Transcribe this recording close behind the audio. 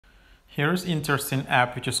Here's interesting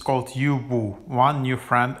app which is called Yuboo, one new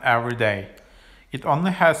friend every day. It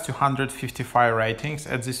only has 255 ratings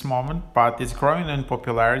at this moment, but it's growing in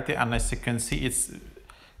popularity, and as you can see, it's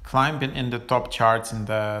climbing in the top charts in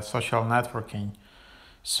the social networking.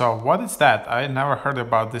 So what is that? I never heard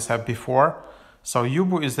about this app before. So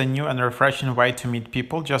Yuboo is a new and refreshing way to meet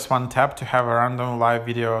people. Just one tap to have a random live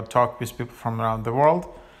video talk with people from around the world.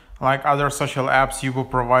 Like other social apps, Yuboo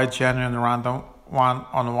provides genuine random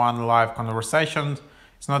one-on-one live conversations.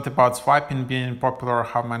 It's not about swiping, being popular, or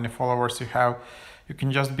how many followers you have. You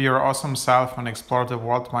can just be your awesome self and explore the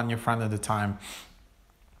world one new friend at a time.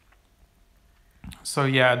 So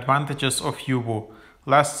yeah, advantages of Yuboo.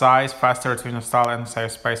 Less size, faster to install and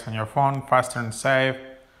save space on your phone, faster and safe.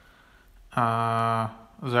 There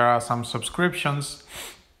are some subscriptions.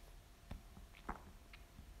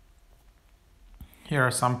 Here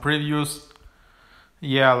are some previews.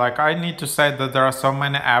 Yeah, like I need to say that there are so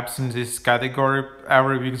many apps in this category.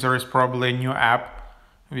 Every week there is probably a new app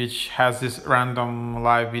which has this random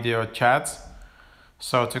live video chats.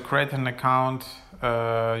 So to create an account,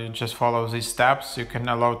 you just follow these steps. You can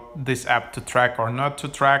allow this app to track or not to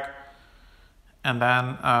track. And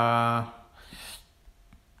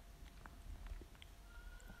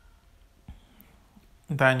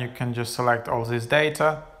then you can just select all this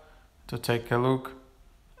data to take a look.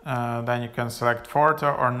 Then you can select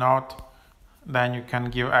photo or not. Then you can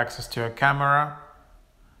give access to a camera,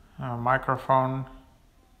 a microphone,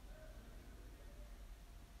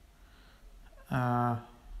 and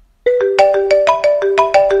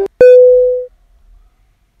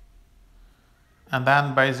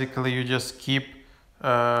then basically you just keep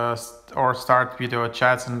or start video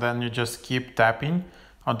chats, and then you just keep tapping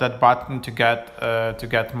on that button to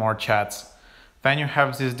get more chats. Then you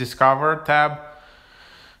have this Discover tab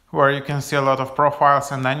where you can see a lot of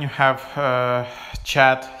profiles, and then you have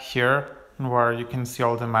chat here where you can see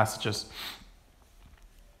all the messages.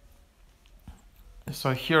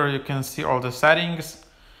 So here you can see all the settings.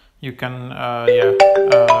 You can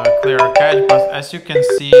clear cache, but as you can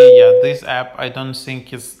see, this app I don't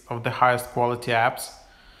think is of the highest quality apps.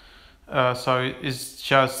 So it's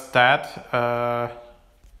just that.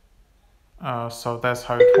 So that's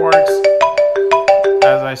how it works.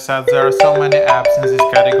 As I said, there are so many apps in this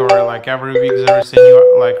category. Like every week there is a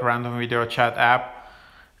new random video chat app,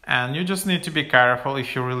 and you just need to be careful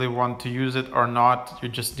if you really want to use it or not. You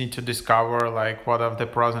just need to discover what are the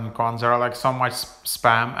pros and cons. There are so much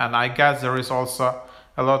spam, and I guess there is also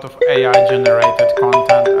a lot of AI generated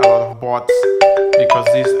content, a lot of bots, because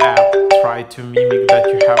this app try to mimic that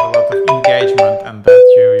you have a lot of engagement and that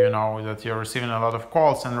that you're receiving a lot of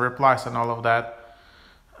calls and replies and all of that.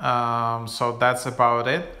 So that's about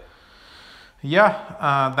it.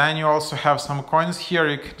 Then you also have some coins here.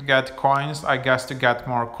 You can get coins, I guess, to get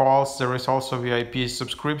more calls. There is also VIP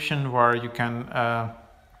subscription where you can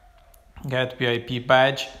get VIP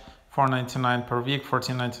badge, $4.99 per week,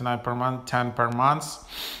 $14.99 per month, $10 per month.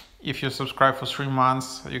 If you subscribe for 3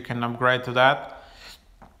 months, you can upgrade to that.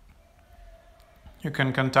 You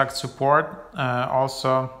can contact support.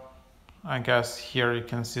 Also, I guess here you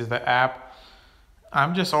can see the app.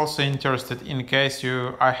 I'm just also interested in case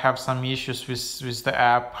I have some issues with the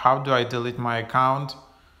app. How do I delete my account?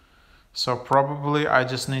 So probably I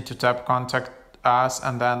just need to tap contact us,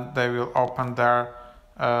 and then they will open there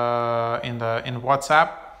in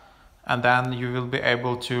WhatsApp, and then you will be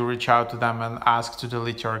able to reach out to them and ask to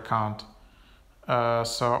delete your account.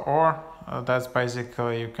 That's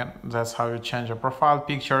basically that's how you change your profile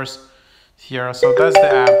pictures here. So that's the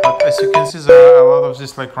app, but as you can see, there are a lot of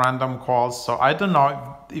these random calls. So I don't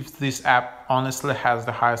know if this app honestly has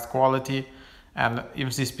the highest quality and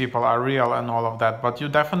if these people are real and all of that, but you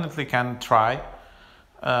definitely can try.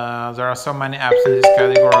 There are so many apps in this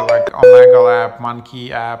category, like Omegle app,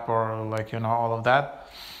 Monkey app, or all of that.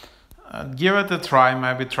 Give it a try,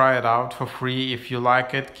 maybe try it out for free. If you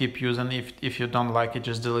like it, keep using it. If you don't like it,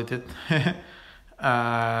 just delete it.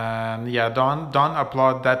 Don't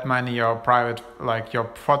upload that many your private,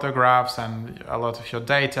 your photographs and a lot of your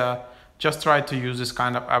data. Just try to use this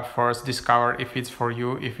kind of app first, discover if it's for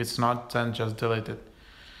you. If it's not, then just delete it.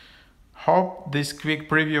 Hope this quick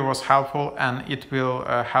preview was helpful, and it will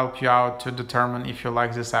help you out to determine if you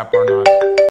like this app or not.